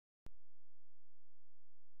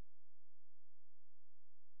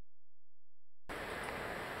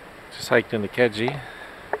Just hiked into Kejimkujik,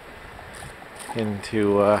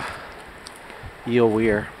 into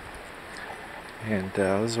Weir, and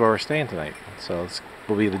this is where we're staying tonight. So this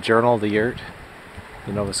will be the Journal of the Yurt,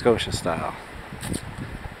 the Nova Scotia style.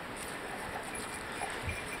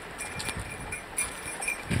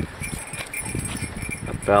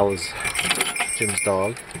 That Belle is Jim's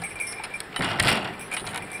dog.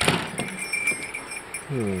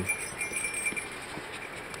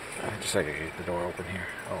 Just a second, get the door open here.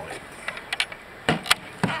 Oh wait.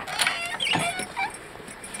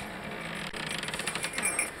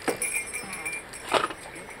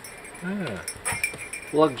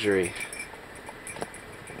 Luxury.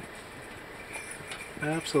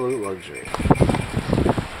 Absolute luxury.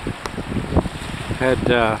 Had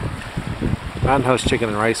mountain house chicken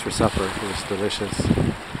and rice for supper. It was delicious.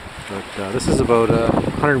 But this is about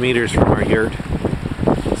 100 meters from our yurt.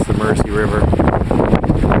 It's the Mercy River.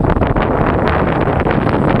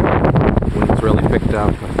 Wind's really picked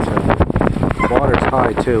up, but the water's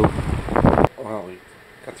high too. Well, we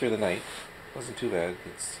got through the night. Wasn't too bad.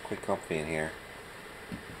 It's quite comfy in here.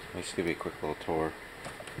 Let me just give you a quick little tour.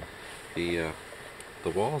 The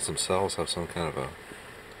walls themselves have some kind of a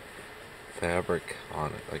fabric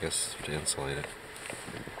on it, I guess, to insulate it.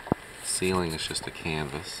 The ceiling is just a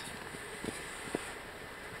canvas.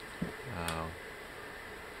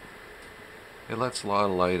 It lets a lot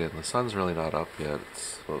of light in. The sun's really not up yet.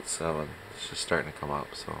 It's about 7. It's just starting to come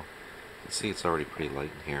up, so you can see it's already pretty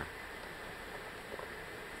light in here.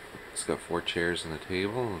 It's got 4 chairs and a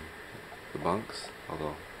table and the bunks,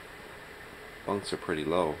 although bunks are pretty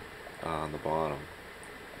low on the bottom,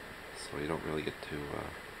 so you don't really get to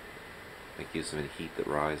make use of any heat that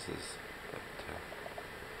rises.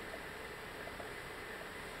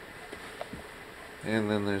 And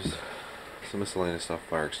then there's some miscellaneous stuff,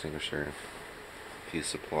 fire extinguisher, a few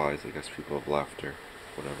supplies I guess people have left or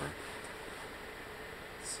whatever.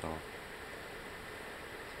 So,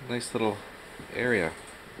 nice little area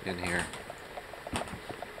in here.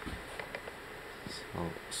 So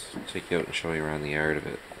I'll take you out and show you around the yard a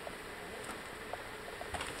bit.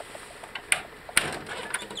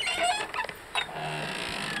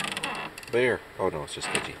 There. Oh no, it's just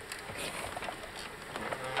Kejimkujik.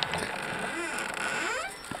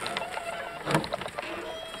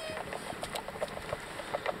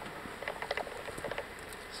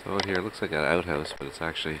 So out here it looks like an outhouse, but it's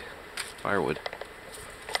actually firewood.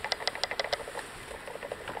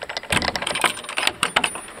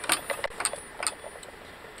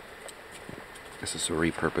 Guess it's a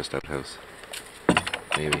repurposed outhouse.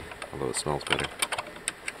 Maybe, although it smells better.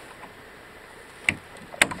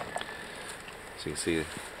 So you can see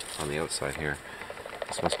on the outside here,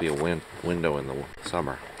 this must be a window in the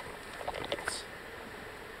summer.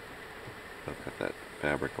 I've got that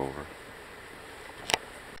fabric over.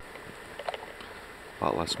 A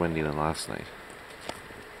lot less windy than last night.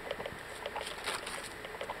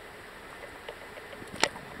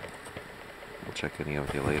 We'll check any out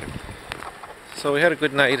with you later. So we had a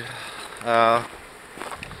good night. A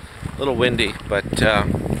little windy, but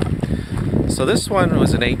so this one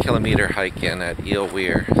was an 8-kilometer hike in at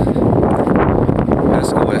Weir.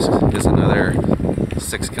 Scotia is another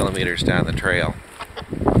 6 kilometers down the trail.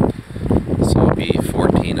 So it'll be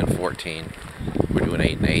 14 and 14. We're doing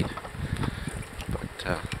 8 and 8.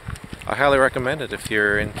 But I highly recommend it if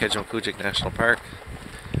you're in Kejimkujik National Park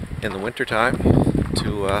in the winter time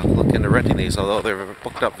to look into renting these, although they're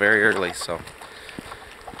booked up very early, so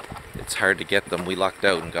it's hard to get them. We lucked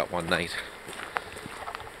out and got one night.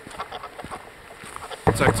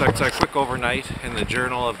 So it's a quick overnight in the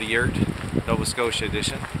Journal of the Yurt, Nova Scotia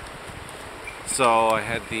edition. So I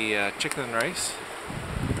had the chicken and rice,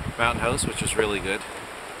 mountain house, which was really good.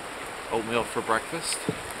 Oatmeal for breakfast.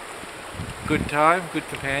 Good time, good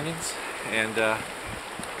companions, and I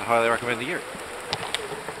highly recommend the Yurt.